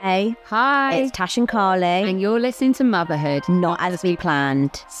Hey, Hi, it's Tash and Carly. and you're listening to Motherhood. Not as we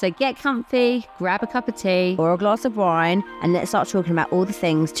planned. So get comfy, grab a cup of tea. Or a glass of wine, and let's start talking about all the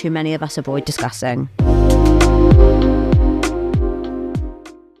things too many of us avoid discussing.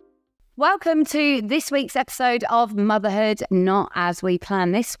 Welcome to this week's episode of Motherhood Not As We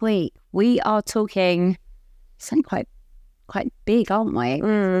Planned. This week we are talking something quite big, aren't we?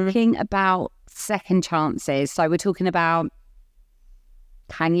 Talking about second chances. So we're talking about,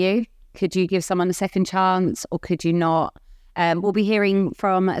 could you give someone a second chance, or could you not? We'll be hearing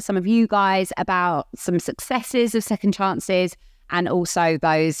from some of you guys about some successes of second chances, and also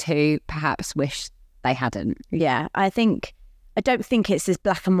those who perhaps wish they hadn't. Yeah, I don't think it's as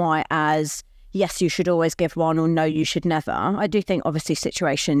black and white as yes, you should always give one, or no, you should never. I do think obviously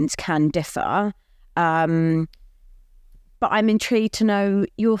situations can differ. But I'm intrigued to know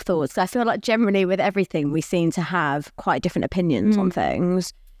your thoughts. I feel like generally with everything, we seem to have quite different opinions on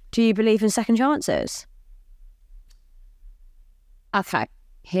things. Do you believe in second chances? Okay,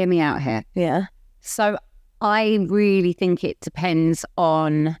 hear me out here. Yeah. So I really think it depends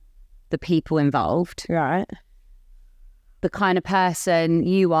on the people involved. Right. The kind of person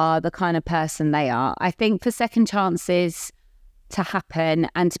you are, the kind of person they are. I think for second chances to happen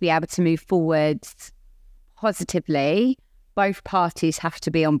and to be able to move forward positively, both parties have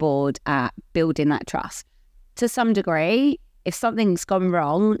to be on board at building that trust. To some degree, if something's gone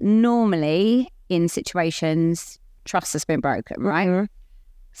wrong, normally in situations, trust has been broken, right? Mm-hmm.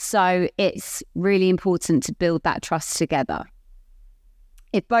 So it's really important to build that trust together.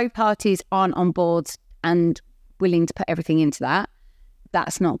 If both parties aren't on board and willing to put everything into that,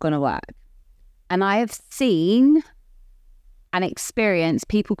 that's not going to work. And I have seen and experienced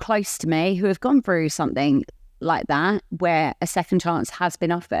people close to me who have gone through something like that, where a second chance has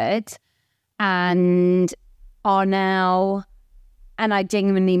been offered, and are now, and I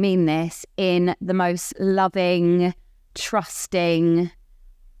genuinely mean this, in the most loving, trusting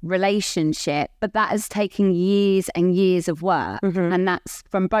relationship. But that has taken years and years of work. And that's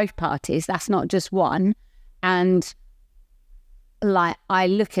from both parties. That's not just one. And like, I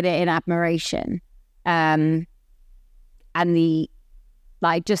look at it in admiration, and the,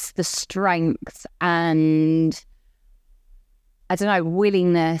 like, just the strength and, I don't know,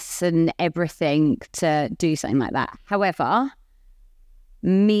 willingness and everything to do something like that. However,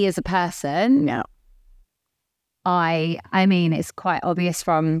 me as a person, No. I mean, it's quite obvious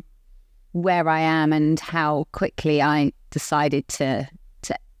from where I am and how quickly I decided to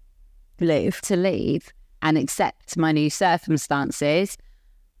leave and accept my new circumstances.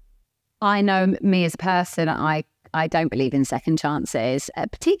 I know me as a person, I don't believe in second chances,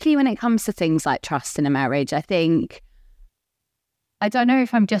 particularly when it comes to things like trust in a marriage. I don't know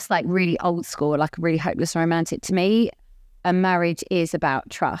if I'm just like really old school, like really hopeless romantic. To me, a marriage is about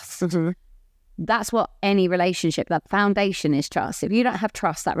trust. That's what any relationship, that foundation is trust. If you don't have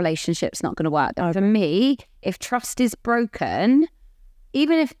trust, that relationship's not going to work. For me, if trust is broken,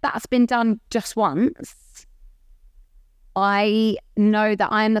 even if that's been done just once, I know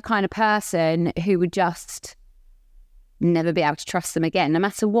that I am the kind of person who would just never be able to trust them again. No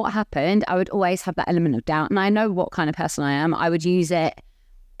matter what happened, I would always have that element of doubt. And I know what kind of person I am. I would use it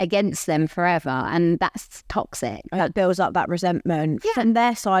against them forever. And that's toxic. That builds up that resentment from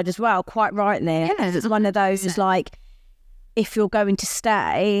their side as well, quite rightly. Yeah. It's one of those, is like, if you're going to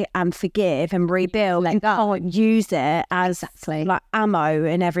stay and forgive and rebuild, you can't use it as like ammo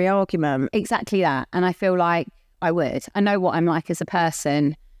in every argument. Exactly that. And I feel like I would. I know what I'm like as a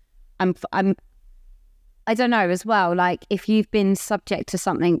person. I don't know as well, like if you've been subject to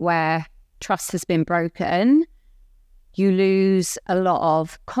something where trust has been broken, you lose a lot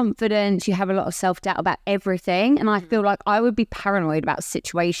of confidence, you have a lot of self-doubt about everything. And I feel like I would be paranoid about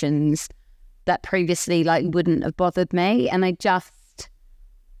situations that previously like wouldn't have bothered me. And I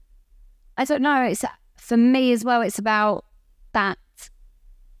don't know, it's, for me as well, it's about that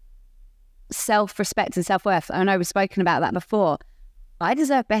self-respect and self-worth. I know we've spoken about that before. I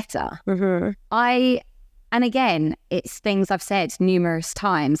deserve better. And again, it's things I've said numerous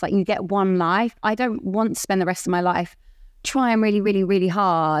times, like you get one life. I don't want to spend the rest of my life trying really, really, really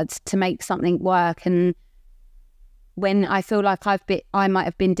hard to make something work. And when I feel like I might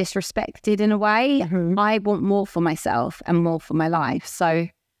have been disrespected in a way, I want more for myself and more for my life. So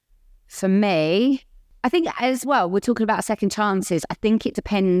for me, I think as well, we're talking about second chances. I think it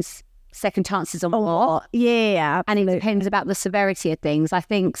depends, second chances on what. Yeah. And it depends about the severity of things. I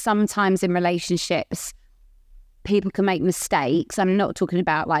think sometimes in relationships, people can make mistakes. I'm not talking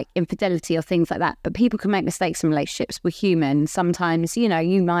about like infidelity or things like that, but people can make mistakes in relationships. We're human. Sometimes, you know,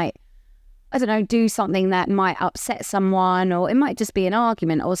 you might I don't know, do something that might upset someone, or it might just be an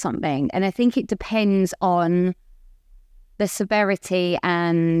argument or something. And I think it depends on the severity,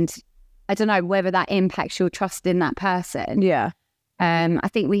 and I don't know whether that impacts your trust in that person. Yeah. I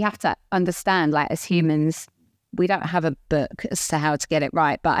think we have to understand, like, as humans, we don't have a book as to how to get it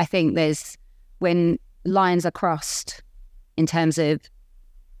right. But I think when lines are crossed in terms of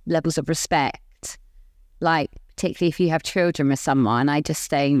levels of respect, like particularly if you have children with someone, I just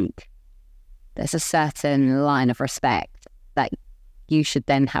think there's a certain line of respect that you should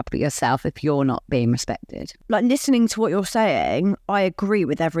then have for yourself if you're not being respected. Like, listening to what you're saying, I agree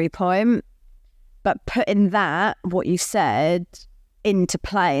with every point, but putting that, what you said, into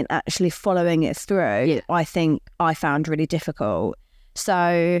play and actually following it through, I think I found really difficult.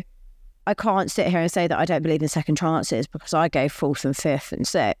 So I can't sit here and say that I don't believe in second chances, because I gave fourth and fifth and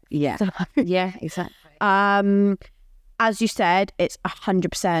sixth. Yeah. So, yeah, exactly. As you said, it's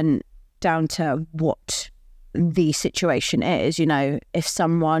 100% down to what the situation is. You know, if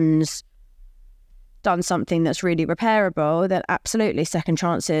someone's done something that's really repairable, then absolutely second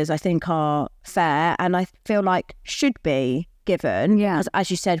chances, I think, are fair, and I feel like should be given. Yeah.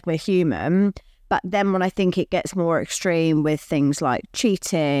 As you said, we're human. But then when I think it gets more extreme with things like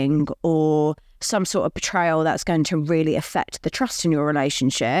cheating or some sort of betrayal that's going to really affect the trust in your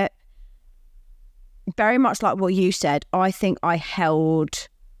relationship, very much like what you said, I think I held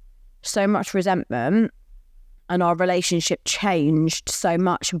so much resentment, and our relationship changed so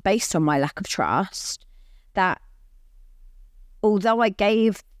much based on my lack of trust, that although I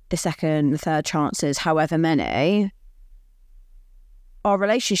gave the second, the third chances, however many, our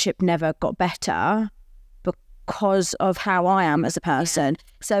relationship never got better because of how I am as a person.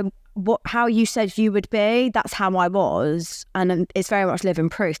 Yeah. So how you said you would be, that's how I was. And it's very much living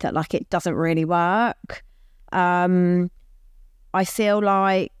proof that, like, it doesn't really work. I feel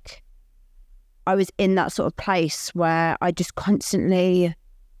like I was in that sort of place where I just constantly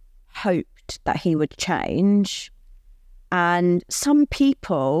hoped that he would change. And some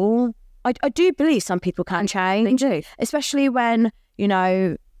people, I do believe some people can change. They do. Especially when, you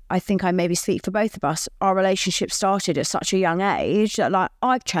know, I think I maybe speak for both of us, our relationship started at such a young age that, like,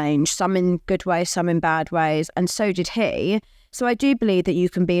 I've changed, some in good ways, some in bad ways, and so did he. So I do believe that you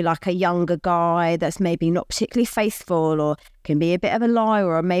can be like a younger guy that's maybe not particularly faithful, or can be a bit of a liar,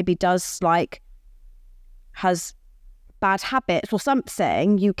 or maybe has bad habits or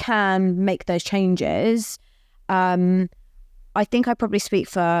something. You can make those changes. I think I probably speak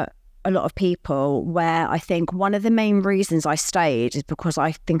for a lot of people where I think one of the main reasons I stayed is because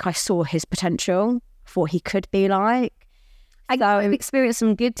I think I saw his potential for what he could be like. I've experienced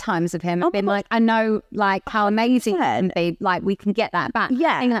some good times of him. I've been like, I know, like, how amazing it can be. Like, we can get that back.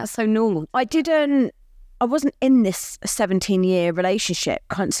 Yeah. I think that's so normal. I wasn't in this 17-year relationship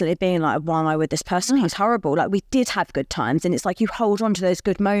constantly being like, why am I with this person? He's horrible. Like, we did have good times, and it's like you hold on to those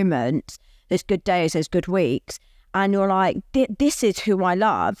good moments, those good days, those good weeks, and you're like, this is who I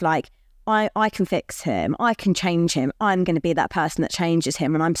love. Like, I can fix him. I can change him. I'm going to be that person that changes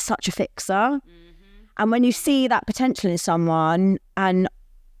him, and I'm such a fixer. Mm-hmm. And when you see that potential in someone, and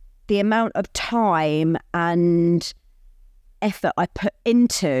the amount of time and effort I put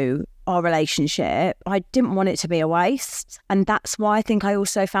into our relationship, I didn't want it to be a waste. And that's why I think I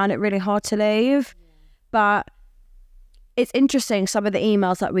also found it really hard to leave. Yeah. But it's interesting, some of the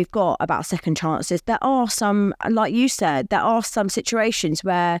emails that we've got about second chances, there are some, like you said, there are some situations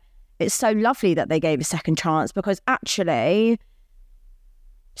where it's so lovely that they gave a second chance, because actually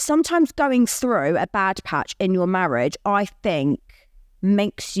sometimes going through a bad patch in your marriage, I think,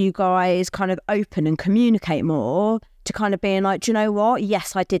 makes you guys kind of open and communicate more, to kind of being like, do you know what?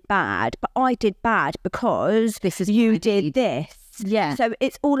 Yes, I did bad, but I did bad because you did this. Yeah. So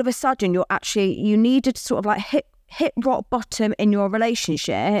it's all of a sudden you needed to sort of like hit rock bottom in your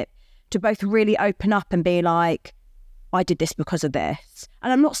relationship to both really open up and be like, I did this because of this.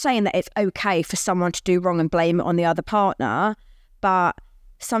 And I'm not saying that it's okay for someone to do wrong and blame it on the other partner, but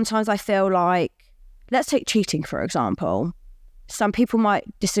sometimes I feel like, let's take cheating, for example. Some people might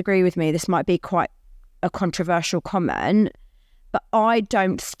disagree with me. This might be quite a controversial comment, but I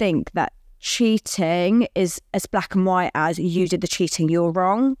don't think that cheating is as black and white as you did the cheating, you're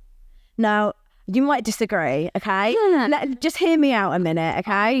wrong. Now, you might disagree, okay? Yeah. Just hear me out a minute,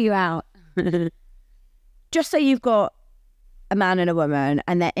 okay? You out. Just say you've got a man and a woman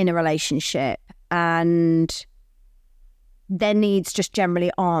and they're in a relationship and their needs just generally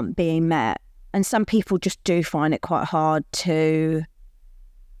aren't being met. And some people just do find it quite hard to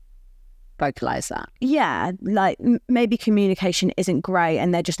vocalize that. Yeah, like maybe communication isn't great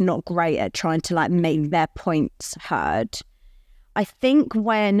and they're just not great at trying to like make their points heard. I think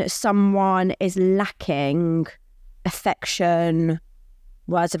when someone is lacking affection,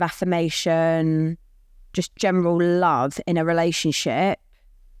 words of affirmation, just general love in a relationship,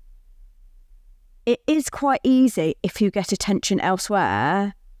 it is quite easy if you get attention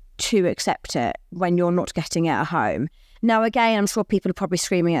elsewhere to accept it when you're not getting it at home. Now, again, I'm sure people are probably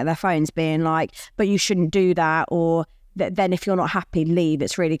screaming at their phones being like, but you shouldn't do that, or then if you're not happy, leave.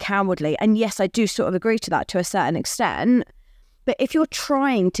 It's really cowardly. And yes, I do sort of agree to that to a certain extent. But if you're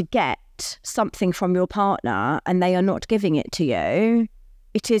trying to get something from your partner and they are not giving it to you,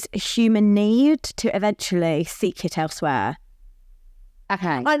 it is a human need to eventually seek it elsewhere.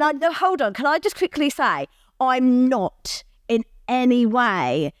 Okay. Hold on. Can I just quickly say, I'm not in any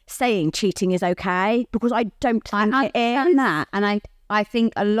way saying cheating is okay, because I don't think it is. That, and I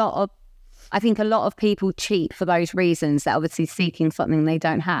think a lot of people cheat for those reasons. They're obviously seeking something they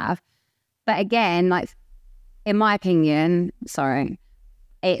don't have. But again, like, in my opinion,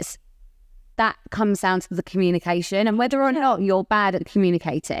 it's that comes down to the communication and whether or not you're bad at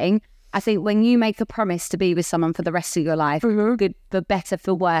communicating. I think when you make a promise to be with someone for the rest of your life, good for better,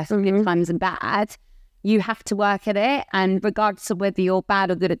 for worse, good times and bad, you have to work at it. And regardless of whether you're bad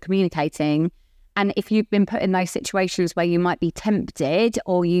or good at communicating, and if you've been put in those situations where you might be tempted,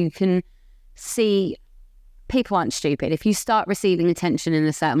 or you can see people aren't stupid. If you start receiving attention in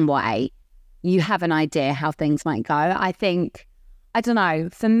a certain way, you have an idea how things might go. I think, I don't know,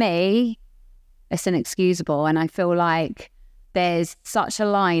 for me, it's inexcusable. And I feel like there's such a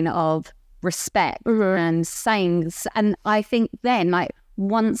line of respect and sayings. And I think then, like,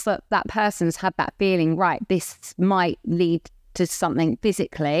 once that person's had that feeling, right, this might lead to something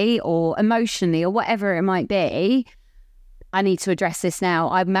physically or emotionally or whatever it might be, I need to address this now.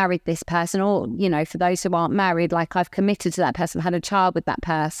 I've married this person, or, you know, for those who aren't married, like, I've committed to that person, had a child with that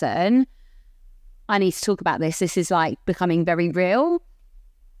person. I need to talk about this. This is like becoming very real.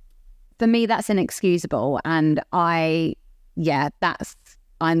 For me, that's inexcusable. And I'm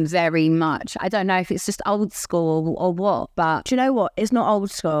very much, I don't know if it's just old school or what, but do you know what? It's not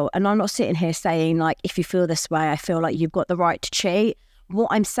old school. And I'm not sitting here saying, like, if you feel this way, I feel like you've got the right to cheat. What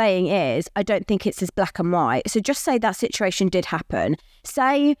I'm saying is, I don't think it's as black and white. So just say that situation did happen.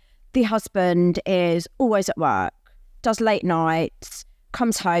 Say the husband is always at work, does late nights,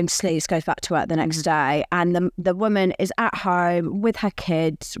 comes home, sleeps, goes back to work the next day, and the woman is at home with her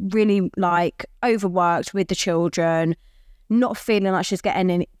kids, really, like, overworked with the children, not feeling like she's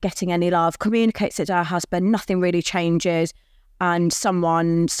getting any love, communicates it to her husband, nothing really changes, and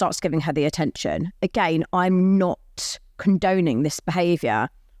someone starts giving her the attention. Again, I'm not condoning this behaviour.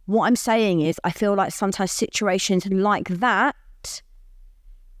 What I'm saying is, I feel like sometimes situations like that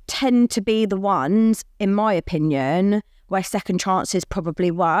tend to be the ones, in my opinion, where second chances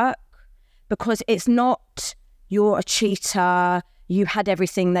probably work, because it's not you're a cheater, you had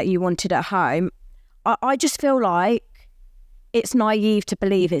everything that you wanted at home. I just feel like it's naive to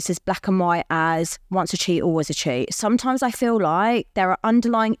believe it's as black and white as once a cheat, always a cheat. Sometimes I feel like there are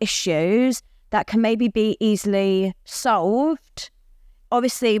underlying issues that can maybe be easily solved.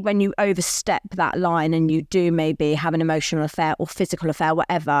 Obviously, when you overstep that line and you do maybe have an emotional affair or physical affair,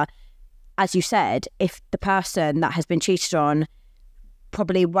 whatever, as you said, if the person that has been cheated on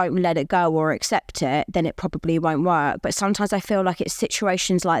probably won't let it go or accept it, then it probably won't work. But sometimes I feel like it's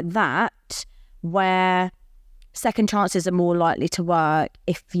situations like that where second chances are more likely to work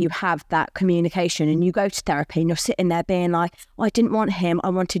if you have that communication and you go to therapy and you're sitting there being like, oh, I didn't want him, I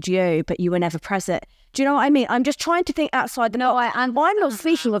wanted you, but you were never present. Do you know what I mean? I'm just trying to think outside the box. And I'm not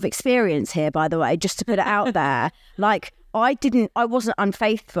speaking of experience here, by the way, just to put it out there. Like, I wasn't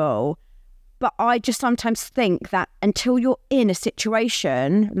unfaithful, but I just sometimes think that until you're in a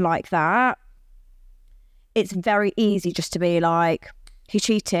situation like that, it's very easy just to be like, he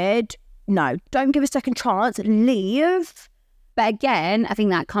cheated. No, don't give a second chance, leave. But again, I think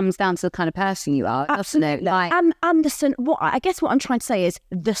that comes down to the kind of person you are. Absolutely. Like, and I guess what I'm trying to say is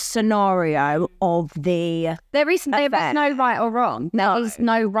the scenario of the there is no right or wrong. There is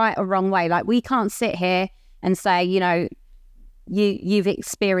no right or wrong way. Like, we can't sit here and say, you know, you've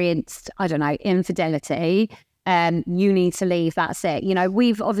experienced, I don't know, infidelity, you need to leave, that's it. You know,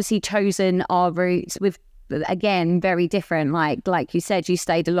 we've obviously chosen our routes with, again, very different. Like you said, you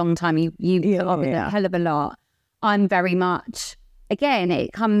stayed a long time, you a hell of a lot. I'm very much, again,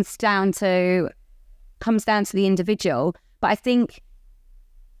 it comes down to the individual. But I think,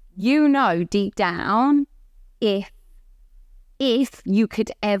 you know, deep down, if you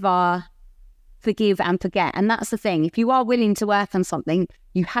could ever forgive and forget. And that's the thing. If you are willing to work on something,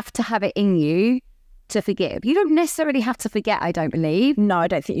 you have to have it in you to forgive. You don't necessarily have to forget, I don't believe. No, I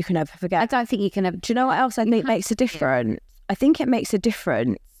don't think you can ever forget. I don't think you can ever. Do you know what else I think makes a difference? I think it makes a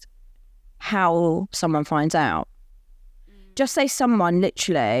difference how someone finds out. Just say someone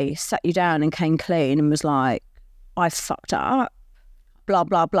literally sat you down and came clean and was like, I fucked up, blah,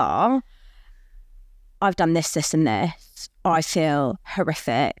 blah, blah. I've done this, this and this. I feel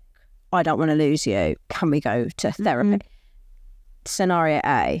horrific. I don't want to lose you. Can we go to therapy? Scenario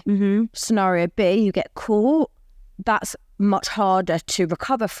A. Scenario B, you get caught. That's much harder to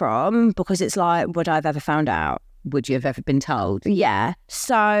recover from because it's like, would I have ever found out? Would you have ever been told? Yeah.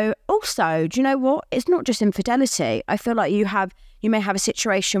 So also, do you know what? It's not just infidelity. I feel like you may have a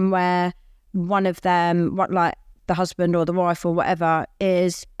situation where one of them, like the husband or the wife or whatever,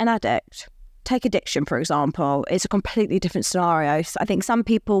 is an addict. Take addiction, for example. It's a completely different scenario. So I think some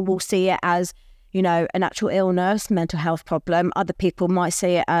people will see it as, you know, an actual illness, mental health problem. Other people might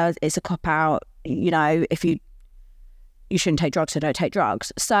see it as it's a cop-out, you know, if you shouldn't take drugs, so don't take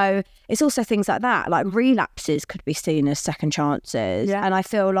drugs. So it's also things like that, like relapses could be seen as second chances. Yeah. And I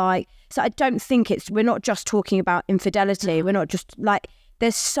feel like, so I don't think we're not just talking about infidelity. We're not just like,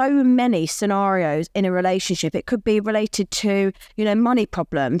 there's so many scenarios in a relationship. It could be related to, you know, money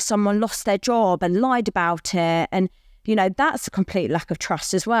problems. Someone lost their job and lied about it. And, you know, that's a complete lack of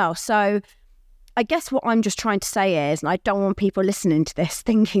trust as well. So I guess what I'm just trying to say is, and I don't want people listening to this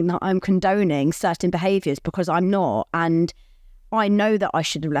thinking that I'm condoning certain behaviours, because I'm not. And I know that I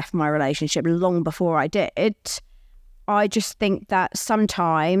should have left my relationship long before I did. I just think that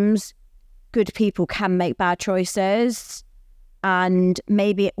sometimes good people can make bad choices. And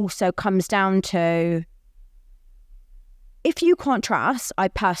maybe it also comes down to, if you can't trust, I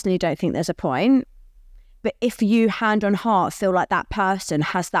personally don't think there's a point. But if you, hand on heart, feel like that person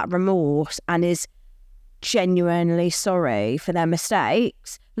has that remorse and is genuinely sorry for their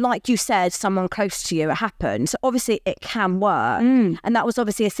mistakes, like you said, someone close to you, it happened. So obviously it can work. And that was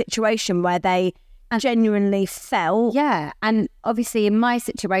obviously a situation where they genuinely felt. Yeah. And obviously in my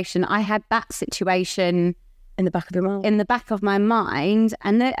situation, I had that situation in the back of your mind. In the back of my mind.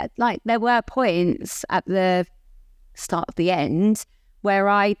 And there were points at the start of the end where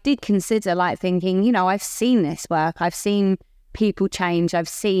I did consider, like, thinking, you know, I've seen this work. I've seen people change. I've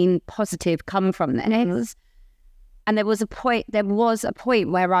seen positive come from this. And there was a point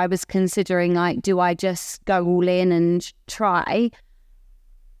where I was considering, like, do I just go all in and try?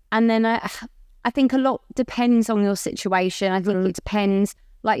 And then I think a lot depends on your situation. I think it depends,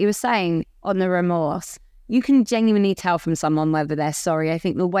 like you were saying, on the remorse. You can genuinely tell from someone whether they're sorry. I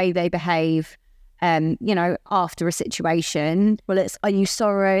think the way they behave, you know, after a situation. Well, it's, are you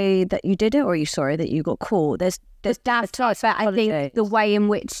sorry that you did it, or are you sorry that you got caught? There's that's right. But I think the way in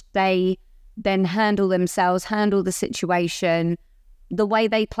which they then handle themselves, handle the situation, the way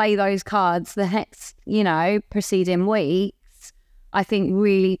they play those cards the next, you know, preceding weeks, I think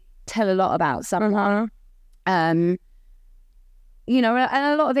really tell a lot about someone. You know,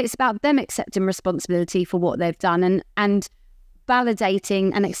 and a lot of it's about them accepting responsibility for what they've done and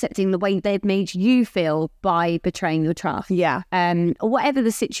validating and accepting the way they've made you feel by betraying your trust. Yeah. Or whatever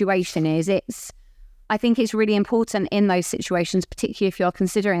the situation is, I think it's really important in those situations, particularly if you're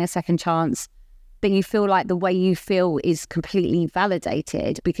considering a second chance, that you feel like the way you feel is completely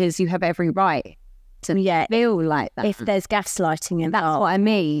validated, because you have every right to feel like that. If there's gaslighting involved. That's what I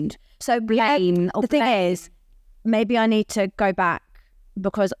mean. So blame. The thing is, maybe I need to go back,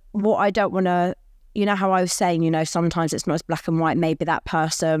 because what I don't want to, you know how I was saying, you know, sometimes it's not as black and white. Maybe that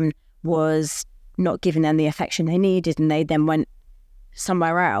person was not giving them the affection they needed and they then went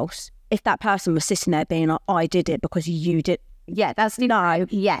somewhere else. If that person was sitting there being like, I did it because you did. Yeah, that's no.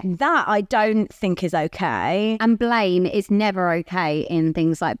 Yeah. That I don't think is okay. And blame is never okay in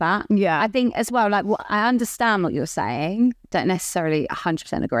things like that. Yeah. I think as well, like, I understand what you're saying. Don't necessarily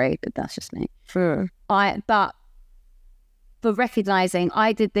 100% agree, but that's just me. Sure. But for recognising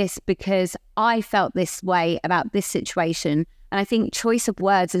I did this because I felt this way about this situation. And I think choice of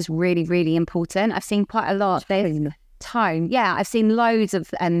words is really, really important. I've seen quite a lot. Tone. Yeah, I've seen loads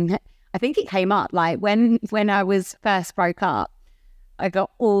of, I think it came up, like, when I was first broke up, I got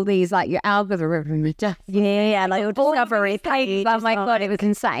all these, like, your algorithm. Yeah, like your discovery page. Oh my God, it was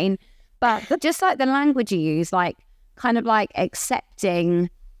insane. But just like the language you use, like, kind of like accepting,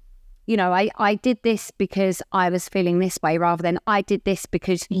 you know, I did this because I was feeling this way, rather than I did this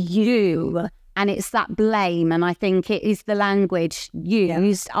because you. And it's that blame. And I think it is the language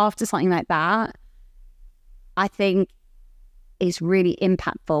used after something like that, I think, is really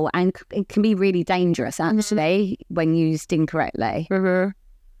impactful, and it can be really dangerous, actually, when used incorrectly.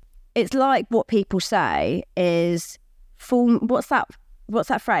 It's like what people say is, what's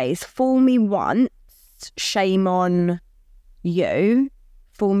that phrase? Fool me once, shame on you.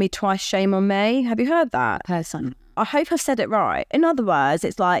 Fool me twice, shame on me. Have you heard that? Person. I hope I've said it right. In other words,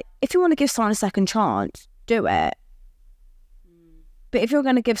 it's like, if you want to give someone a second chance, do it. But if you're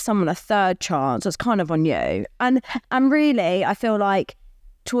going to give someone a third chance, it's kind of on you. And really, I feel like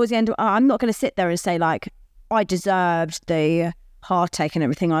towards the end, I'm not going to sit there and say like, I deserved the heartache and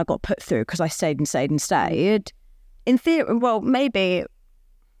everything I got put through because I stayed and stayed and stayed. In theory, well, maybe,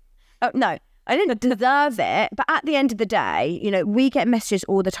 no, I didn't deserve it. But at the end of the day, you know, we get messages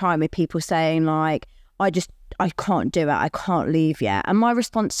all the time with people saying like, I can't do it. I can't leave yet. And my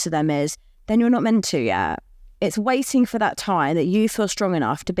response to them is, then you're not meant to yet. It's waiting for that time that you feel strong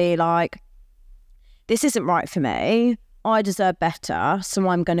enough to be like, this isn't right for me. I deserve better, so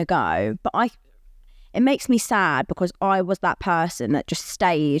I'm going to go. But it makes me sad because I was that person that just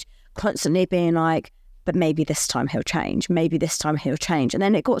stayed constantly being like, but maybe this time he'll change. Maybe this time he'll change. And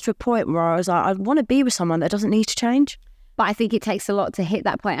then it got to a point where I was like, I want to be with someone that doesn't need to change. But I think it takes a lot to hit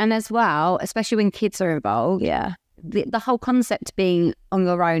that point. And as well, especially when kids are involved, the whole concept being on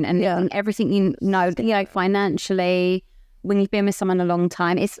your own and everything you know, financially, when you've been with someone a long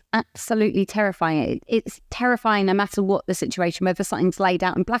time, it's absolutely terrifying. It's terrifying no matter what the situation, whether something's laid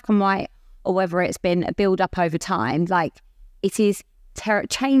out in black and white or whether it's been a build up over time. Like, it is,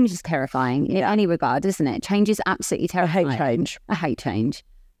 change is terrifying in any regard, isn't it? Change is absolutely terrifying. I hate change.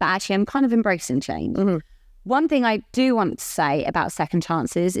 But actually, I'm kind of embracing change. Mm-hmm. One thing I do want to say about second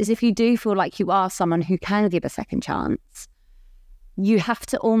chances is if you do feel like you are someone who can give a second chance, you have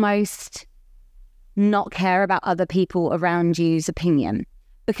to almost not care about other people around you's opinion,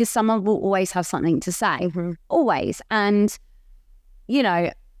 because someone will always have something to say, always. And, you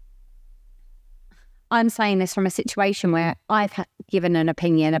know, I'm saying this from a situation where I've given an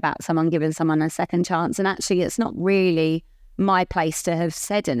opinion about someone giving someone a second chance, and actually it's not really my place to have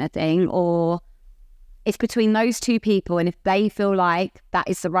said anything, or it's between those two people. And if they feel like that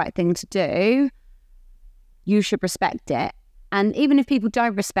is the right thing to do, you should respect it. And even if people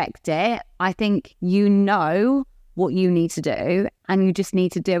don't respect it, I think you know what you need to do and you just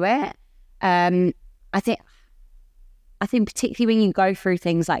need to do it. I think particularly when you go through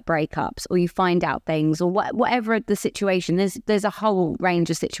things like breakups or you find out things or whatever the situation, there's a whole range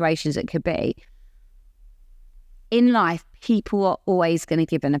of situations it could be. In life, people are always going to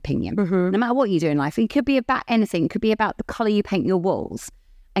give an opinion, no matter what you do in life. It could be about anything. It could be about the colour you paint your walls,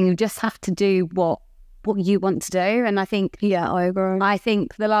 and you just have to do what you want to do. And I think, I agree. I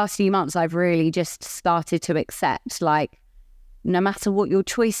think the last few months I've really just started to accept, like, no matter what your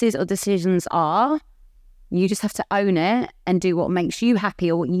choices or decisions are, you just have to own it and do what makes you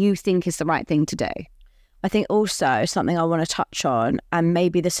happy or what you think is the right thing to do. I think also something I want to touch on, and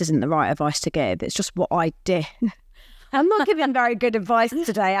maybe this isn't the right advice to give, it's just what I did. I'm not giving very good advice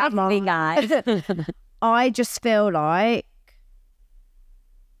today, am I, guys? I just feel like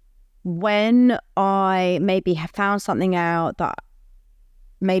when I maybe have found something out that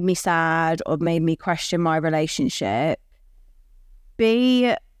made me sad or made me question my relationship,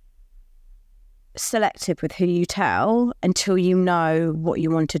 be selective with who you tell until you know what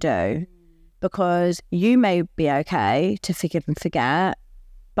you want to do. Because you may be okay to forgive and forget,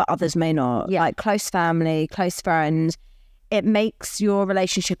 but others may not. Like close family, close friends, it makes your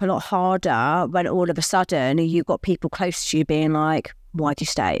relationship a lot harder when all of a sudden you've got people close to you being like, why have you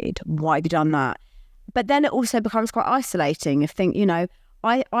stayed? Why have you done that? But then it also becomes quite isolating.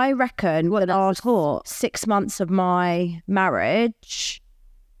 I reckon the last 6 months of my marriage,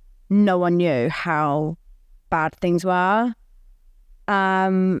 no one knew how bad things were.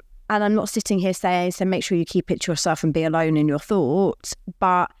 And I'm not sitting here saying, so make sure you keep it to yourself and be alone in your thoughts.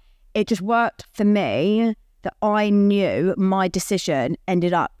 But it just worked for me that I knew my decision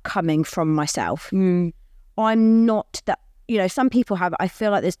ended up coming from myself. I'm not that, some people have, I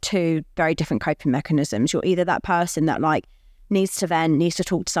feel like there's two very different coping mechanisms. You're either that person that like needs to vent, needs to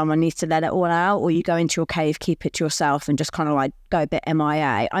talk to someone, needs to let it all out, or you go into your cave, keep it to yourself and just kind of like go a bit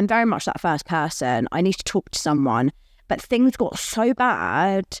MIA. I'm very much that first person. I need to talk to someone. But things got so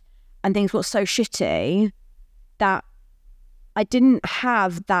bad and things got so shitty that I didn't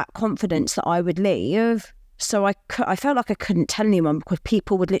have that confidence that I would leave. So I felt like I couldn't tell anyone because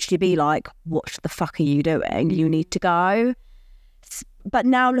people would literally be like, what the fuck are you doing? You need to go. But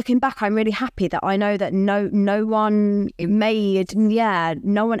now looking back, I'm really happy that I know that no one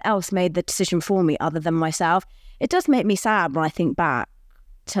else made the decision for me other than myself. It does make me sad when I think back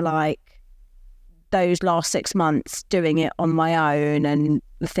to like those last 6 months doing it on my own and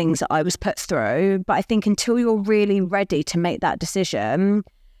the things that I was put through. But I think until you're really ready to make that decision,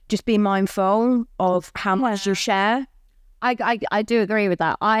 just be mindful of how much you share. I do agree with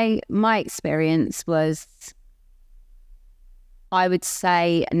that. My experience was, I would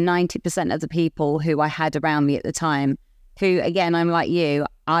say 90% of the people who I had around me at the time, who, again, I'm like you,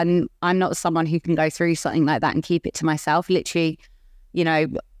 I'm not someone who can go through something like that and keep it to myself. Literally, you know,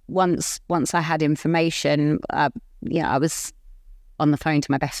 once I had information, I was on the phone to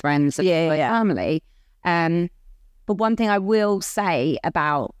my best friends and my family. But one thing I will say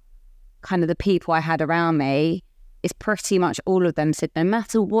about kind of the people I had around me is pretty much all of them said, no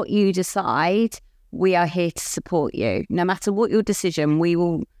matter what you decide, we are here to support you. No matter what your decision, we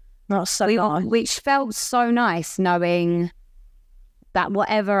will. That's so nice. Which felt so nice, knowing that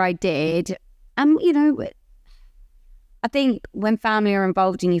whatever I did, and you know, I think when family are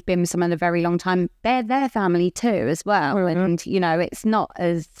involved and you've been with someone a very long time, they're their family too as well. Mm-hmm. And you know, it's not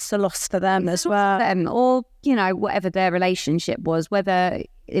as it's a loss for them as well, or you know, whatever their relationship was, whether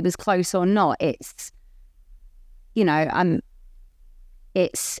it was close or not. It's, you know,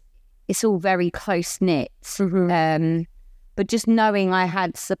 it's all very close knit. Mm-hmm. But just knowing I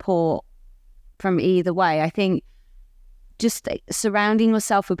had support from either way, I think just surrounding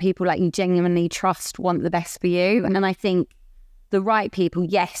yourself with people like you genuinely trust, want the best for you. And I think the right people,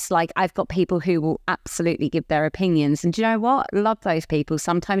 yes, like I've got people who will absolutely give their opinions. And do you know what? Love those people.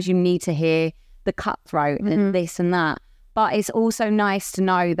 Sometimes you need to hear the cutthroat and this and that. But it's also nice to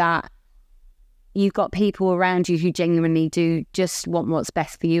know that you've got people around you who genuinely do just want what's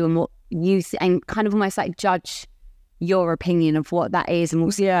best for you and what you and kind of almost like judge your opinion of what that is and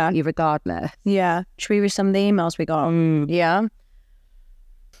will support you regardless. Yeah. Should we read some of the emails we got? Yeah.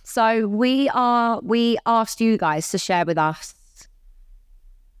 So we asked you guys to share with us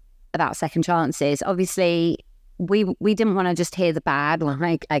about second chances. Obviously, we didn't want to just hear the bad,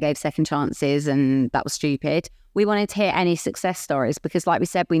 like I gave second chances and that was stupid. We wanted to hear any success stories because, like we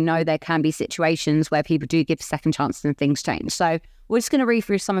said, we know there can be situations where people do give second chances and things change. So we're just going to read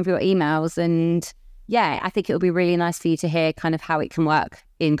through some of your emails, and yeah, I think it would be really nice for you to hear kind of how it can work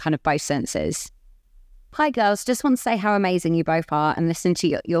in kind of both senses. Hi girls, just want to say how amazing you both are, and listen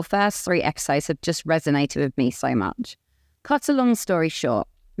to your first 3 episodes have just resonated with me so much. Cut a long story short,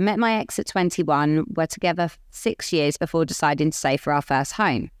 met my ex at 21, were together 6 years before deciding to save for our first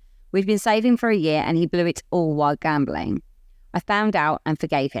home. We'd been saving for a year and he blew it all while gambling. I found out and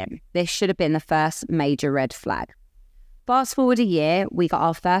forgave him. This should have been the first major red flag. Fast forward a year, we got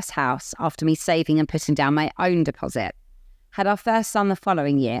our first house after me saving and putting down my own deposit. Had our first son the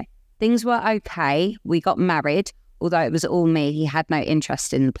following year. Things were okay. We got married, although it was all me. He had no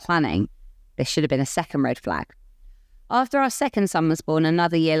interest in the planning. This should have been a second red flag. After our second son was born,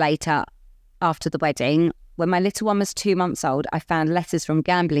 another year later, after the wedding, when my little one was 2 months old, I found letters from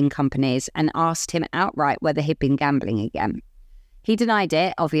gambling companies and asked him outright whether he'd been gambling again. He denied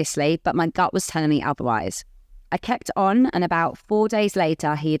it, obviously, but my gut was telling me otherwise. I kept on, and about 4 days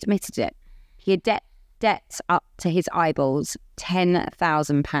later, he admitted it. He had debts up to his eyeballs,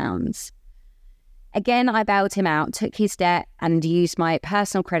 £10,000. Again, I bailed him out, took his debt, and used my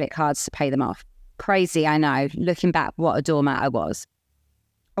personal credit cards to pay them off. Crazy, I know. Looking back, what a doormat I was.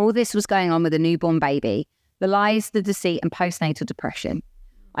 All this was going on with a newborn baby. The lies, the deceit, and postnatal depression.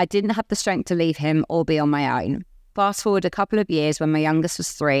 I didn't have the strength to leave him or be on my own. Fast forward a couple of years when my youngest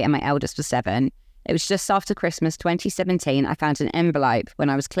was 3 and my eldest was 7. It was just after Christmas 2017, I found an envelope when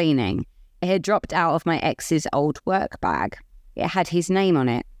I was cleaning. It had dropped out of my ex's old work bag. It had his name on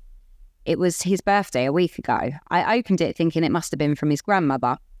it. It was his birthday a week ago. I opened it thinking it must have been from his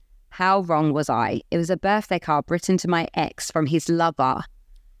grandmother. How wrong was I? It was a birthday card written to my ex from his lover.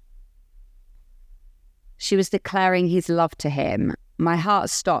 She was declaring his love to him. My heart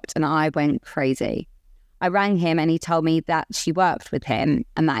stopped and I went crazy. I rang him and he told me that she worked with him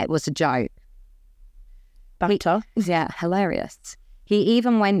and that it was a joke. Yeah, hilarious. He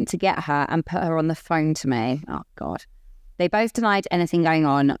even went to get her and put her on the phone to me. Oh, God. They both denied anything going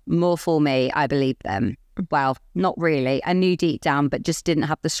on. More for me, I believed them. Well, not really. I knew deep down, but just didn't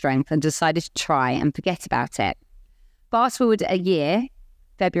have the strength and decided to try and forget about it. Fast forward a year,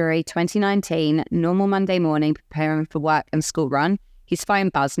 February 2019, normal Monday morning, preparing for work and school run. His phone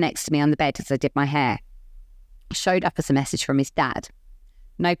buzzed next to me on the bed as I did my hair. Showed up as a message from his dad.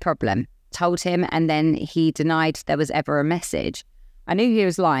 No problem. Told him, and then he denied there was ever a message. I knew he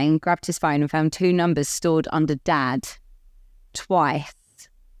was lying, grabbed his phone and found 2 numbers stored under dad. Twice.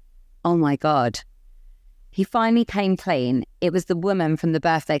 Oh my God. He finally came clean. It was the woman from the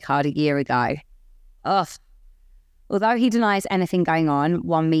birthday card a year ago. Ugh. Although he denies anything going on,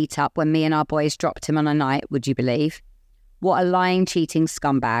 one meetup when me and our boys dropped him on a night, would you believe? What a lying, cheating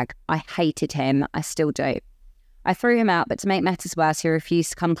scumbag. I hated him. I still do. I threw him out, but to make matters worse, he refused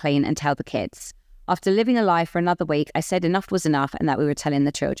to come clean and tell the kids. After living a lie for another week, I said enough was enough and that we were telling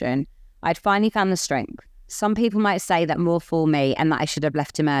the children. I'd finally found the strength. Some people might say that more for me and that I should have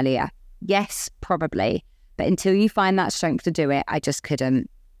left him earlier. Yes, probably. But until you find that strength to do it, I just couldn't.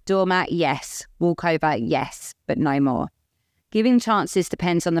 Doormat, yes. Walkover, yes. But no more. Giving chances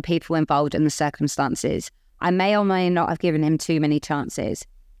depends on the people involved and the circumstances. I may or may not have given him too many chances.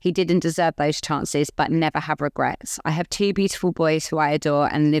 He didn't deserve those chances, but never have regrets. I have 2 beautiful boys who I adore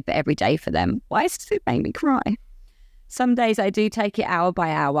and live every day for them. Why does it make me cry? Some days I do take it hour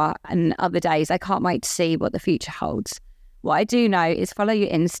by hour, and other days I can't wait to see what the future holds. What I do know is follow your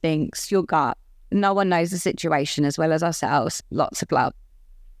instincts, your gut. No one knows the situation as well as ourselves. Lots of love.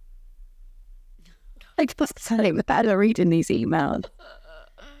 I just say without reading these emails.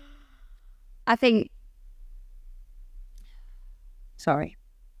 I think... Sorry.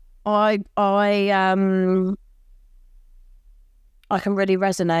 I can really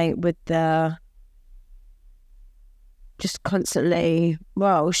resonate with the just constantly,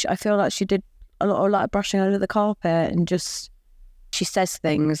 I feel like she did a lot of like brushing under the carpet, and just, she says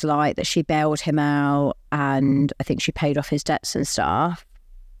things like that she bailed him out and I think she paid off his debts and stuff.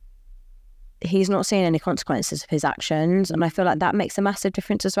 He's not seeing any consequences of his actions, and I feel like that makes a massive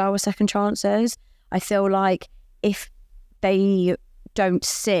difference as well with second chances. I feel like if they don't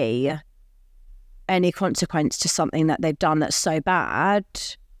see any consequence to something that they've done that's so bad,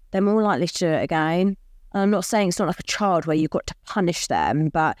 they're more likely to do it again. And I'm not saying it's not like a child where you've got to punish them,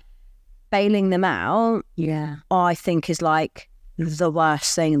 but bailing them out, I think is like the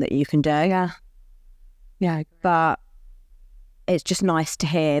worst thing that you can do. Yeah. But it's just nice to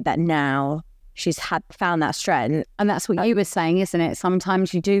hear that now she's found that strength. And that's what you were saying, isn't it?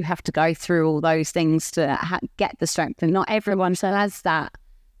 Sometimes you do have to go through all those things to get the strength, and not everyone has that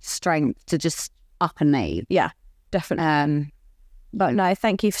strength to just up and leave. Yeah, definitely. But no,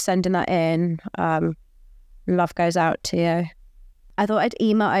 thank you for sending that in. Love goes out to you. I thought I'd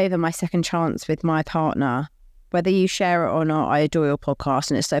email over my second chance with my partner. Whether you share it or not, I adore your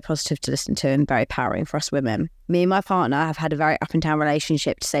podcast and it's so positive to listen to and very empowering for us women. Me and my partner have had a very up and down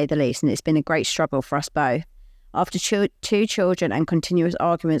relationship, to say the least, and it's been a great struggle for us both. After 2 children and continuous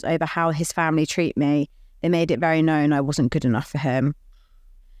arguments over how his family treat me, they made it very known I wasn't good enough for him.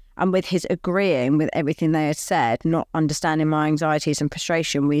 And with his agreeing with everything they had said, not understanding my anxieties and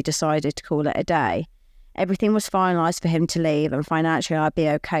frustration, we decided to call it a day. Everything was finalised for him to leave, and financially I'd be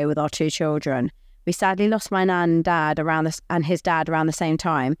okay with our 2 children. We sadly lost my nan and dad and his dad around the same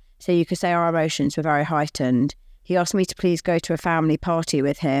time, so you could say our emotions were very heightened. He asked me to please go to a family party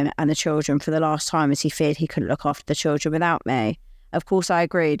with him and the children for the last time, as he feared he couldn't look after the children without me. Of course I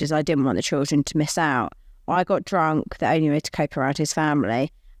agreed, as I didn't want the children to miss out. I got drunk, the only way to cope around his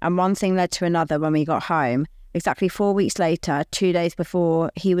family, and one thing led to another when we got home. Exactly 4 weeks later, 2 days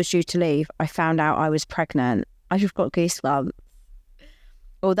before he was due to leave, I found out I was pregnant. I just got goosebumps.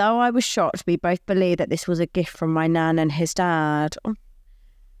 Although I was shocked, we both believed that this was a gift from my nan and his dad,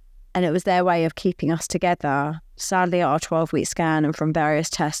 and it was their way of keeping us together. Sadly, at our 12-week scan and from various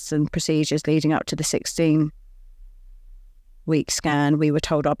tests and procedures leading up to the 16-week scan, we were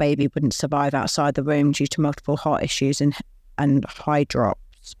told our baby wouldn't survive outside the womb due to multiple heart issues and high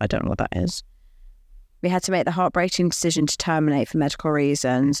drops. I don't know what that is. We had to make the heartbreaking decision to terminate for medical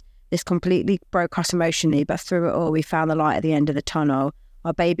reasons. This completely broke us emotionally, but through it all, we found the light at the end of the tunnel.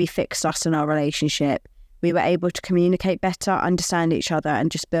 Our baby fixed us in our relationship. We were able to communicate better, understand each other,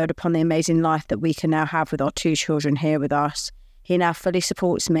 and just build upon the amazing life that we can now have with our 2 children here with us. He now fully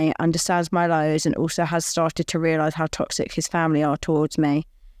supports me, understands my lows, and also has started to realise how toxic his family are towards me.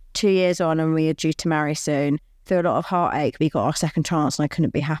 2 years on, and we are due to marry soon. Through a lot of heartache, we got our second chance, and I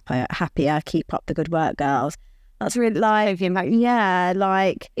couldn't be happier. Keep up the good work, girls. That's really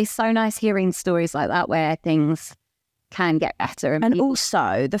it's so nice hearing stories like that where things can get better. And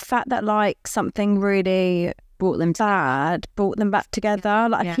also the fact that like something really brought them back together,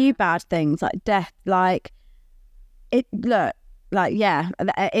 like a few bad things like death, it's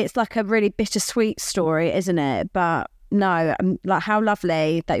like a really bittersweet story, isn't it? But no, like how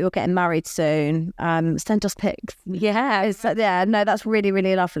lovely that you're getting married soon. Send us pics. That's really,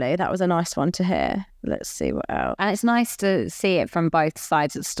 really lovely. That was a nice one to hear. Let's see what else. And it's nice to see it from both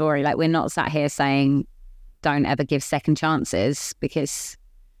sides of the story. Like, we're not sat here saying don't ever give second chances, because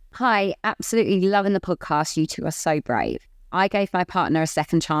hi, absolutely loving the podcast. You 2 are so brave. I gave my partner a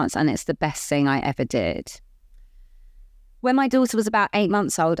second chance and it's the best thing I ever did. When my daughter was about 8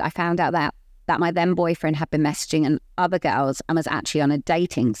 months old, I found out that my then boyfriend had been messaging other girls and was actually on a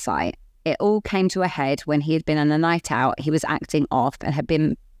dating site. It all came to a head when he had been on a night out. He was acting off and had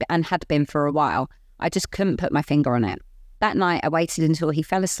been for a while. I just couldn't put my finger on it. That night, I waited until he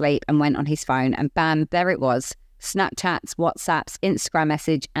fell asleep and went on his phone, and bam, there it was. Snapchats, WhatsApps, Instagram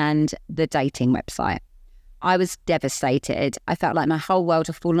message, and the dating website. I was devastated. I felt like my whole world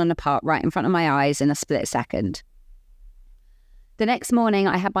had fallen apart right in front of my eyes in a split second. The next morning,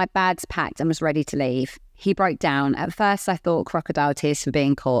 I had my bags packed and was ready to leave. He broke down. At first, I thought crocodile tears for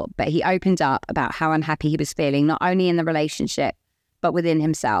being caught, but he opened up about how unhappy he was feeling, not only in the relationship, but within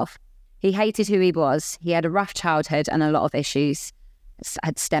himself. He hated who he was. He had a rough childhood and a lot of issues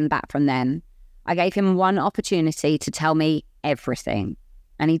had stemmed back from them. I gave him one opportunity to tell me everything.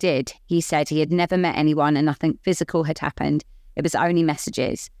 And he did. He said he had never met anyone and nothing physical had happened. It was only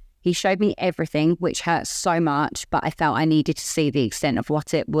messages. He showed me everything, which hurt so much, but I felt I needed to see the extent of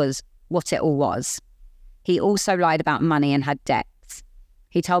what it all was. He also lied about money and had debts.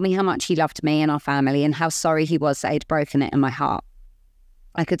 He told me how much he loved me and our family and how sorry he was that he'd broken it in my heart.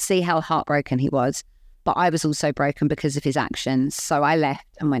 I could see how heartbroken he was, but I was also broken because of his actions, so I left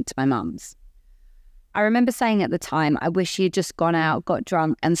and went to my mum's. I remember saying at the time, I wish he had just gone out, got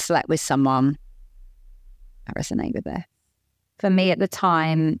drunk and slept with someone. I resonate with that. For me at the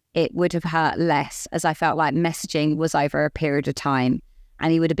time, it would have hurt less as I felt like messaging was over a period of time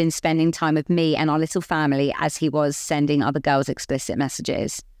and he would have been spending time with me and our little family as he was sending other girls explicit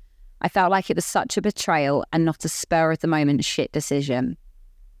messages. I felt like it was such a betrayal and not a spur of the moment shit decision.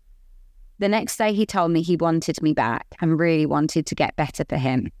 The next day he told me he wanted me back and really wanted to get better for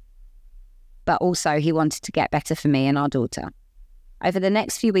him. But also he wanted to get better for me and our daughter. Over the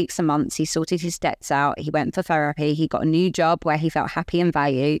next few weeks and months, he sorted his debts out, he went for therapy, he got a new job where he felt happy and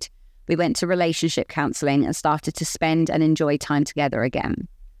valued. We went to relationship counselling and started to spend and enjoy time together again.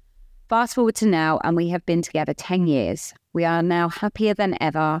 Fast forward to now, and we have been together 10 years. We are now happier than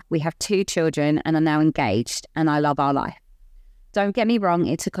ever. We have 2 children and are now engaged, and I love our life. Don't get me wrong,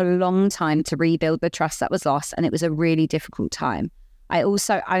 it took a long time to rebuild the trust that was lost, and it was a really difficult time. I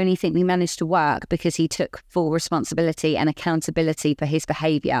also only think we managed to work because he took full responsibility and accountability for his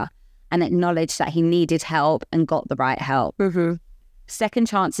behaviour and acknowledged that he needed help and got the right help. Mm-hmm. Second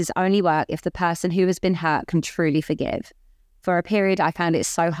chances only work if the person who has been hurt can truly forgive. For a period, I found it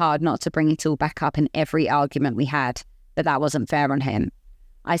so hard not to bring it all back up in every argument we had, but that wasn't fair on him.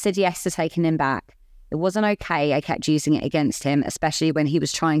 I said yes to taking him back. It wasn't okay I kept using it against him, especially when he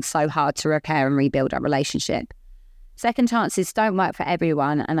was trying so hard to repair and rebuild our relationship. Second chances don't work for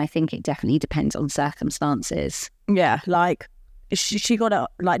everyone, and I think it definitely depends on circumstances. Yeah, like she got it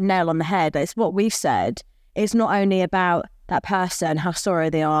like nail on the head. It's what we've said. It's not only about that person, how sorry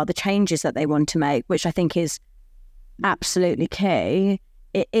they are, the changes that they want to make, which I think is absolutely key.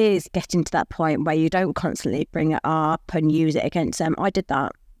 It is getting to that point where you don't constantly bring it up and use it against them. I did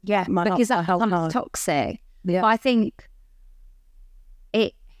that. Yeah, because that becomes toxic. Yeah. But I think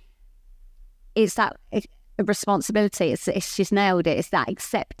it's that responsibility. She's nailed it. It's that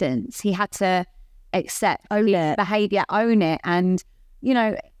acceptance. He had to accept his behaviour, own it. And, you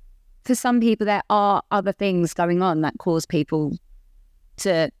know, for some people, there are other things going on that cause people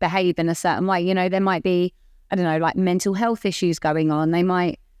to behave in a certain way. You know, there might be, I don't know, like mental health issues going on. They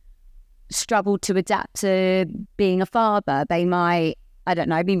might struggle to adapt to being a father. They might, I don't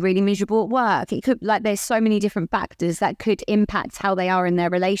know, be really miserable at work. It could, like, there's so many different factors that could impact how they are in their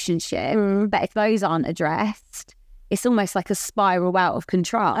relationship. But if those aren't addressed, it's almost like a spiral out of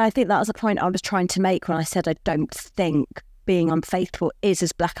control. I think that was a point I was trying to make when I said I don't think being unfaithful is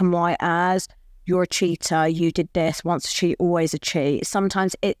as black and white as you're a cheater, you did this, once a cheat, always a cheat.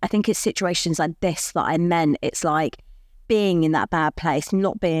 Sometimes I think it's situations like this that I meant. It's like being in that bad place,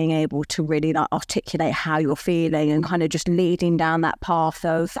 not being able to really like articulate how you're feeling and kind of just leading down that path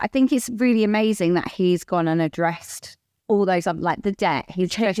of... I think it's really amazing that he's gone and addressed all those, like the debt. He's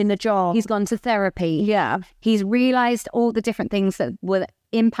changing the job. He's gone to therapy. Yeah. He's realised all the different things that were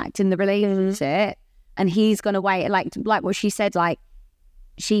impacting the relationship, and he's gone away. Like what she said, like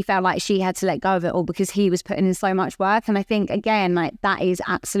she felt like she had to let go of it all because he was putting in so much work. And I think, again, like that is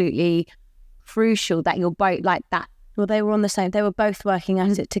absolutely crucial that you're both like that. Well, they were on the same, they were both working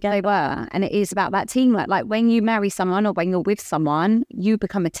at it together. They were. And it is about that teamwork. Like when you marry someone or when you're with someone, you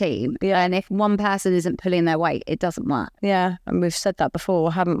become a team. Yeah. And if one person isn't pulling their weight, it doesn't work. Yeah. And we've said that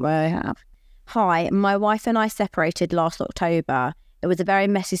before, haven't we? Yeah. Hi, my wife and I separated last October. It was a very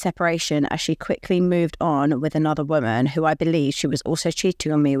messy separation as she quickly moved on with another woman who I believe she was also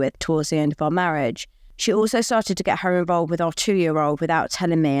cheating on me with towards the end of our marriage. She also started to get her involved with our 2-year-old without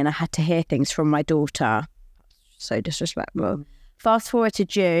telling me, and I had to hear things from my daughter. So disrespectful. Fast forward to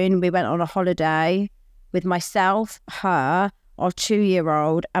June, we went on a holiday with myself, her, our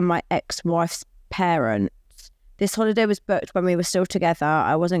 2-year-old, and my ex-wife's parents. This holiday was booked when we were still together.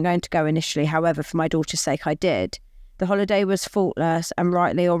 I wasn't going to go initially, however, for my daughter's sake, I did. The holiday was faultless, and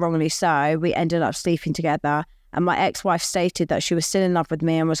rightly or wrongly so, we ended up sleeping together, and my ex-wife stated that she was still in love with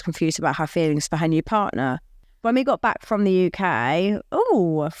me and was confused about her feelings for her new partner. When we got back from the UK,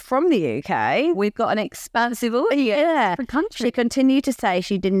 We've got an expansive audience. yeah, Different country. she continued to say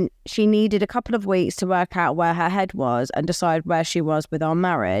she needed a couple of weeks to work out where her head was and decide where she was with our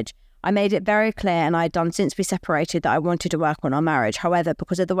marriage. I made it very clear, and I had done since we separated, that I wanted to work on our marriage. However,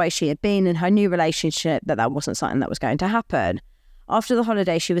 because of the way she had been in her new relationship, that wasn't something that was going to happen. After the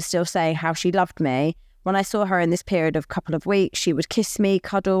holiday, she was still saying how she loved me. When I saw her in this period of couple of weeks, she would kiss me,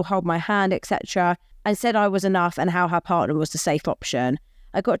 cuddle, hold my hand, etc., and said I was enough and how her partner was the safe option.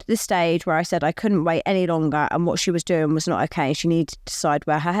 I got to the stage where I said I couldn't wait any longer and what she was doing was not okay and she needed to decide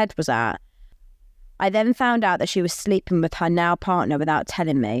where her head was at. I then found out that she was sleeping with her now partner without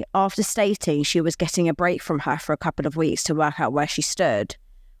telling me, after stating she was getting a break from her for a couple of weeks to work out where she stood.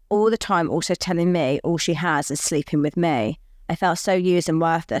 All the time also telling me all she has is sleeping with me. I felt so used and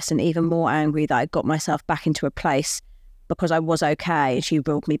worthless and even more angry that I got myself back into a place because I was okay and she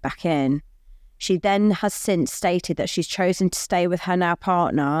reeled me back in. She then has since stated that she's chosen to stay with her now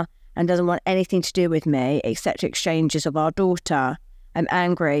partner and doesn't want anything to do with me except exchanges of our daughter. I'm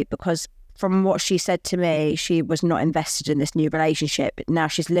angry because from what she said to me, she was not invested in this new relationship. Now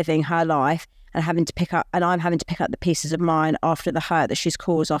she's living her life and I'm having to pick up the pieces of mine after the hurt that she's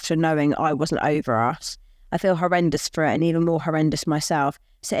caused after knowing I wasn't over us. I feel horrendous for it and even more horrendous myself.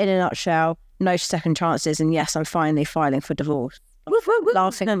 So in a nutshell, no second chances and yes, I'm finally filing for divorce.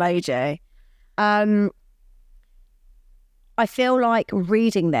 Laughing emoji. I feel like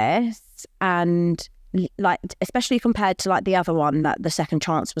reading this and like, especially compared to like the other one that the second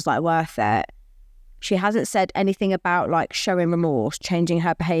chance was like worth it, she hasn't said anything about like showing remorse, changing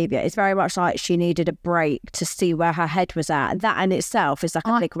her behaviour. It's very much like she needed a break to see where her head was at. That in itself is like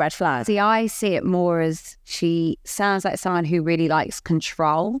a big red flag. See, I see it more as she sounds like someone who really likes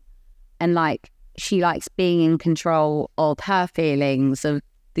control and like she likes being in control of her feelings, of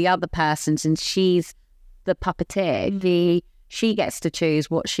the other person's, and she's the puppeteer. She gets to choose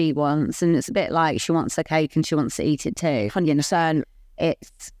what she wants, and it's a bit like she wants a cake and she wants to eat it too. 100%.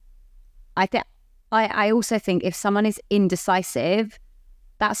 I also think if someone is indecisive,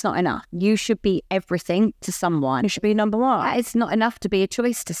 that's not enough. You should be everything to someone. You should be number one. It's not enough to be a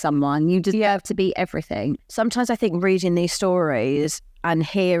choice to someone. You deserve to be everything. Sometimes I think reading these stories and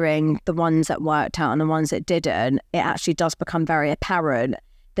hearing the ones that worked out and the ones that didn't, it actually does become very apparent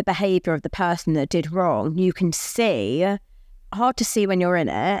the behaviour of the person that did wrong. You can see, hard to see when you're in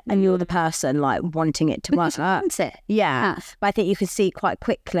it and you're the person like wanting it to work. Yeah. But I think you can see quite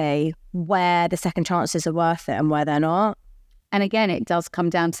quickly where the second chances are worth it and where they're not. And again, it does come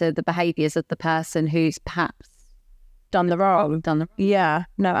down to the behaviours of the person who's perhaps done the wrong. Yeah,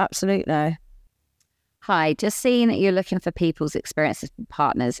 no, absolutely. Hi, just seeing that you're looking for people's experiences with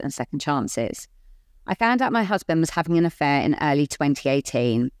partners and second chances. I found out my husband was having an affair in early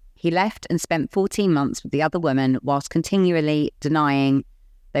 2018. He left and spent 14 months with the other woman whilst continually denying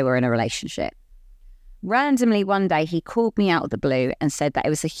they were in a relationship. Randomly one day he called me out of the blue and said that it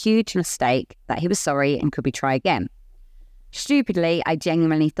was a huge mistake, that he was sorry and could we try again. Stupidly, I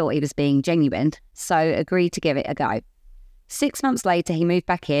genuinely thought he was being genuine, so agreed to give it a go. 6 months later, he moved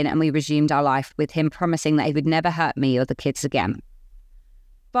back in and we resumed our life with him promising that he would never hurt me or the kids again.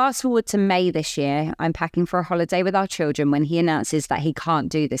 Fast forward to May this year, I'm packing for a holiday with our children when he announces that he can't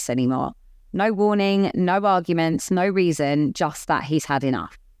do this anymore. No warning, no arguments, no reason, just that he's had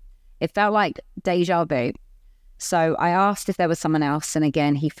enough. It felt like deja vu. So I asked if there was someone else and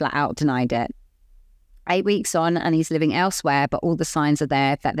again, he flat out denied it. 8 weeks on and he's living elsewhere, but all the signs are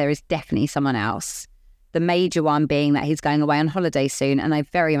there that there is definitely someone else. The major one being that he's going away on holiday soon and I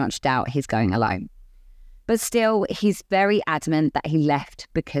very much doubt he's going alone. But still, he's very adamant that he left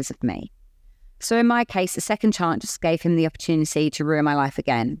because of me. So in my case, the second chance just gave him the opportunity to ruin my life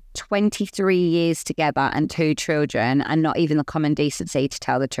again. 23 years together and 2 children and not even the common decency to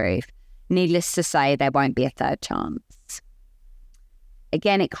tell the truth. Needless to say, there won't be a third chance.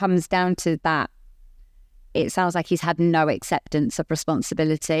 Again, it comes down to that. It sounds like he's had no acceptance of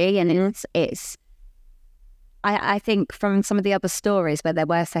responsibility. And I think from some of the other stories where there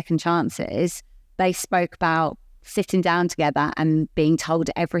were second chances, they spoke about sitting down together and being told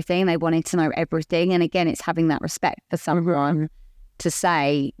everything. They wanted to know everything. And again, it's having that respect for someone to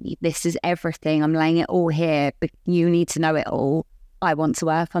say, this is everything. I'm laying it all here, but you need to know it all. I want to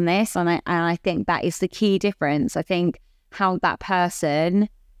work on this. And I think that is the key difference. I think how that person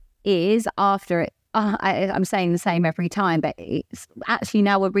is after it. I'm saying the same every time, but it's actually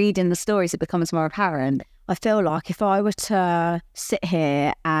now we're reading the stories, it becomes more apparent. I feel like if I were to sit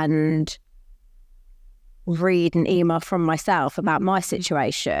here and read an email from myself about my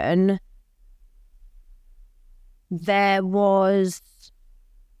situation, there was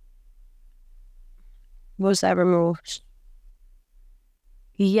Was there remorse?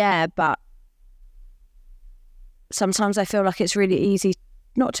 Yeah, but sometimes I feel like it's really easy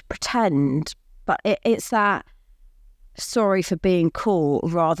not to pretend, but it's that sorry for being caught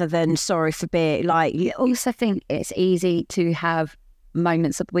rather than sorry for being like... I also think it's easy to have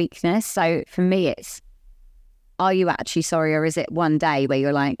moments of weakness. So for me, it's, are you actually sorry, or is it one day where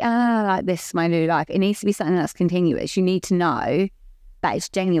you're like, like this is my new life? It needs to be something that's continuous. You need to know that it's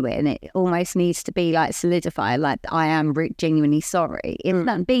genuine. It almost needs to be like solidified, like I am genuinely sorry. It's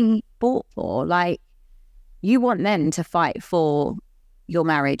not being fought for. Like, you want them to fight for your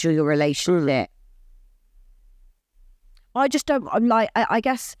marriage or your relationship. I just don't, I'm like, I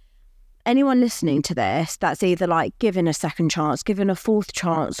guess anyone listening to this that's either like given a second chance, given a fourth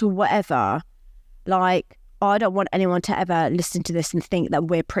chance or whatever, like, I don't want anyone to ever listen to this and think that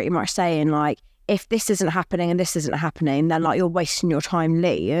we're pretty much saying like, if this isn't happening and this isn't happening, then like you're wasting your time,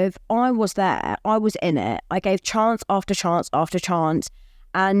 leave. I was there. I was in it. I gave chance after chance after chance.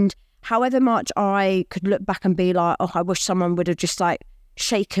 And however much I could look back and be like, oh, I wish someone would have just like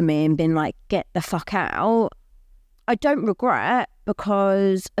shaken me and been like, get the fuck out. I don't regret,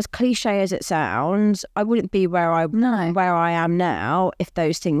 because as cliche as it sounds, I wouldn't be where I am now if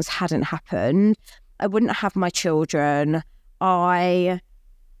those things hadn't happened. I wouldn't have my children.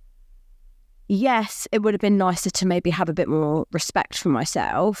 Yes, it would have been nicer to maybe have a bit more respect for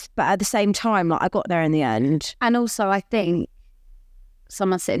myself, but at the same time, like, I got there in the end. And also, I think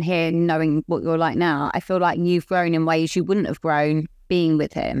someone sitting here knowing what you're like now, I feel like you've grown in ways you wouldn't have grown being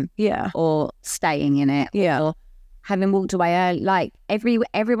with him. Yeah. Or staying in it. Yeah. Or having walked away early. Like,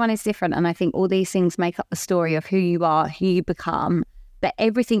 everyone is different, and I think all these things make up the story of who you are, who you become. That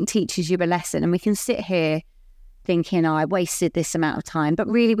everything teaches you a lesson, and we can sit here thinking, oh, I wasted this amount of time, but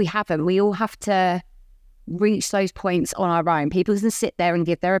really we haven't. We all have to reach those points on our own. People can sit there and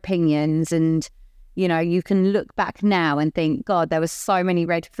give their opinions, and you know, you can look back now and think, God, there were so many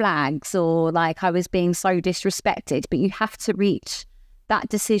red flags, or like I was being so disrespected, but you have to reach that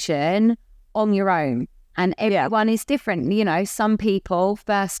decision on your own. And everyone is different. You know, some people,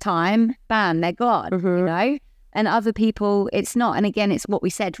 first time, bam, they're gone, you know? And other people, it's not. And again, it's what we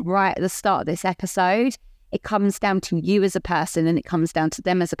said right at the start of this episode. It comes down to you as a person, and it comes down to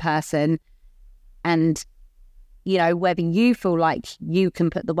them as a person. And, you know, whether you feel like you can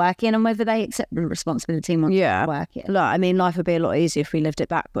put the work in and whether they accept the responsibility and want to put the work in. Look, I mean, life would be a lot easier if we lived it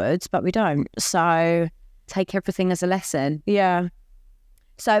backwards, but we don't. So take everything as a lesson. Yeah.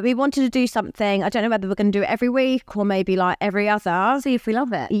 So we wanted to do something. I don't know whether we're going to do it every week or maybe like every other. See if we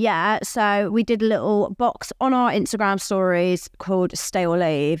love it. Yeah. So we did a little box on our Instagram stories called Stay or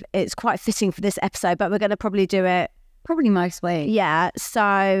Leave. It's quite fitting for this episode, but we're going to probably do it probably most weeks. Yeah.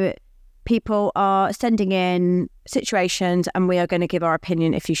 So people are sending in situations and we are going to give our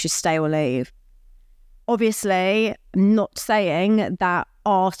opinion if you should stay or leave. Obviously, I'm not saying that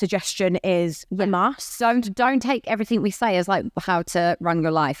our suggestion is the must. Don't take everything we say as like how to run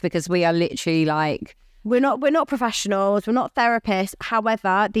your life, because we are literally like, we're not professionals, we're not therapists.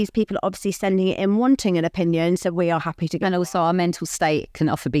 However, these people are obviously sending it in wanting an opinion, so we are happy to go. And also our mental state can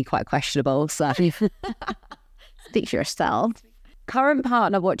often be quite questionable, so stick to yourself. Current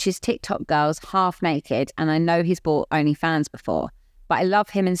partner watches TikTok girls half naked, and I know he's bought OnlyFans before, but I love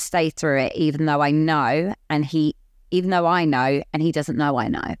him and stay through it even though I know and he doesn't know I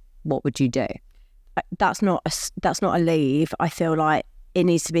know. What would you do? That's not a leave. I feel like it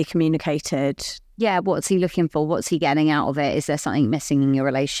needs to be communicated. Yeah, what's he looking for? What's he getting out of it? Is there something missing in your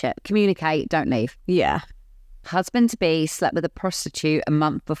relationship? Communicate, don't leave. Yeah. Husband-to-be slept with a prostitute a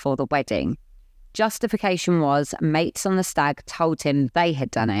month before the wedding. Justification was mates on the stag told him they had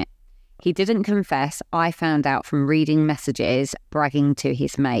done it. He didn't confess. I found out from reading messages bragging to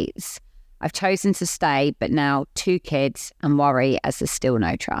his mates. I've chosen to stay, but now 2 kids and worry as there's still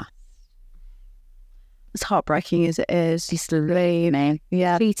no trust. As heartbreaking as it is. Just leaving.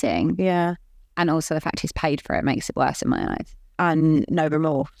 Yeah. Cheating. Yeah. And also the fact he's paid for it makes it worse in my eyes. And no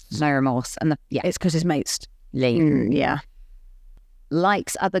remorse. No remorse. And it's because his mates leave. Yeah.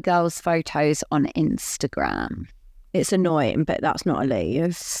 Likes other girls' photos on Instagram. It's annoying, but that's not a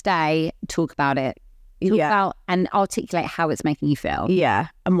leave. Stay, talk about it. Talk about and articulate how it's making you feel. Yeah,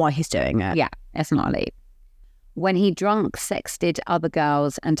 and why he's doing it. Yeah, it's not a leave. When he drunk sexted other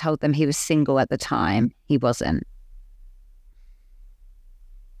girls and told them he was single at the time, he wasn't.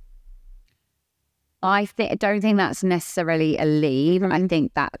 I don't think that's necessarily a leave. I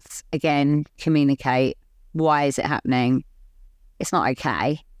think that's, again, communicate. Why is it happening? It's not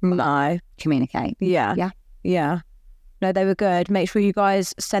okay. No. Communicate. Yeah. Yeah. Yeah. No, they were good. Make sure you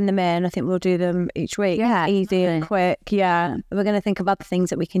guys send them in. I think we'll do them each week. Yeah. Easy and quick. Yeah. We're going to think of other things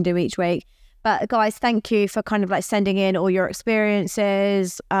that we can do each week. But guys, thank you for kind of like sending in all your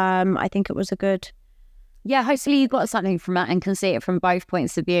experiences. I think it was a good... Yeah, hopefully you got something from that and can see it from both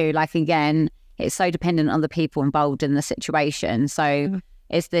points of view. Like, again, it's so dependent on the people involved in the situation. So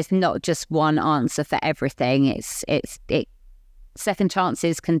there's not just one answer for everything. Second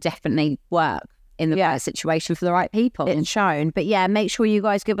chances can definitely work in the right situation for the right people. It's shown. But yeah, make sure you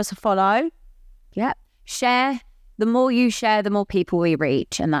guys give us a follow. Yep. Share. The more you share, the more people we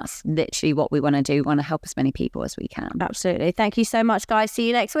reach. And that's literally what we want to do. We want to help as many people as we can. Absolutely. Thank you so much, guys. See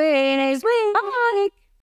you next week. Bye.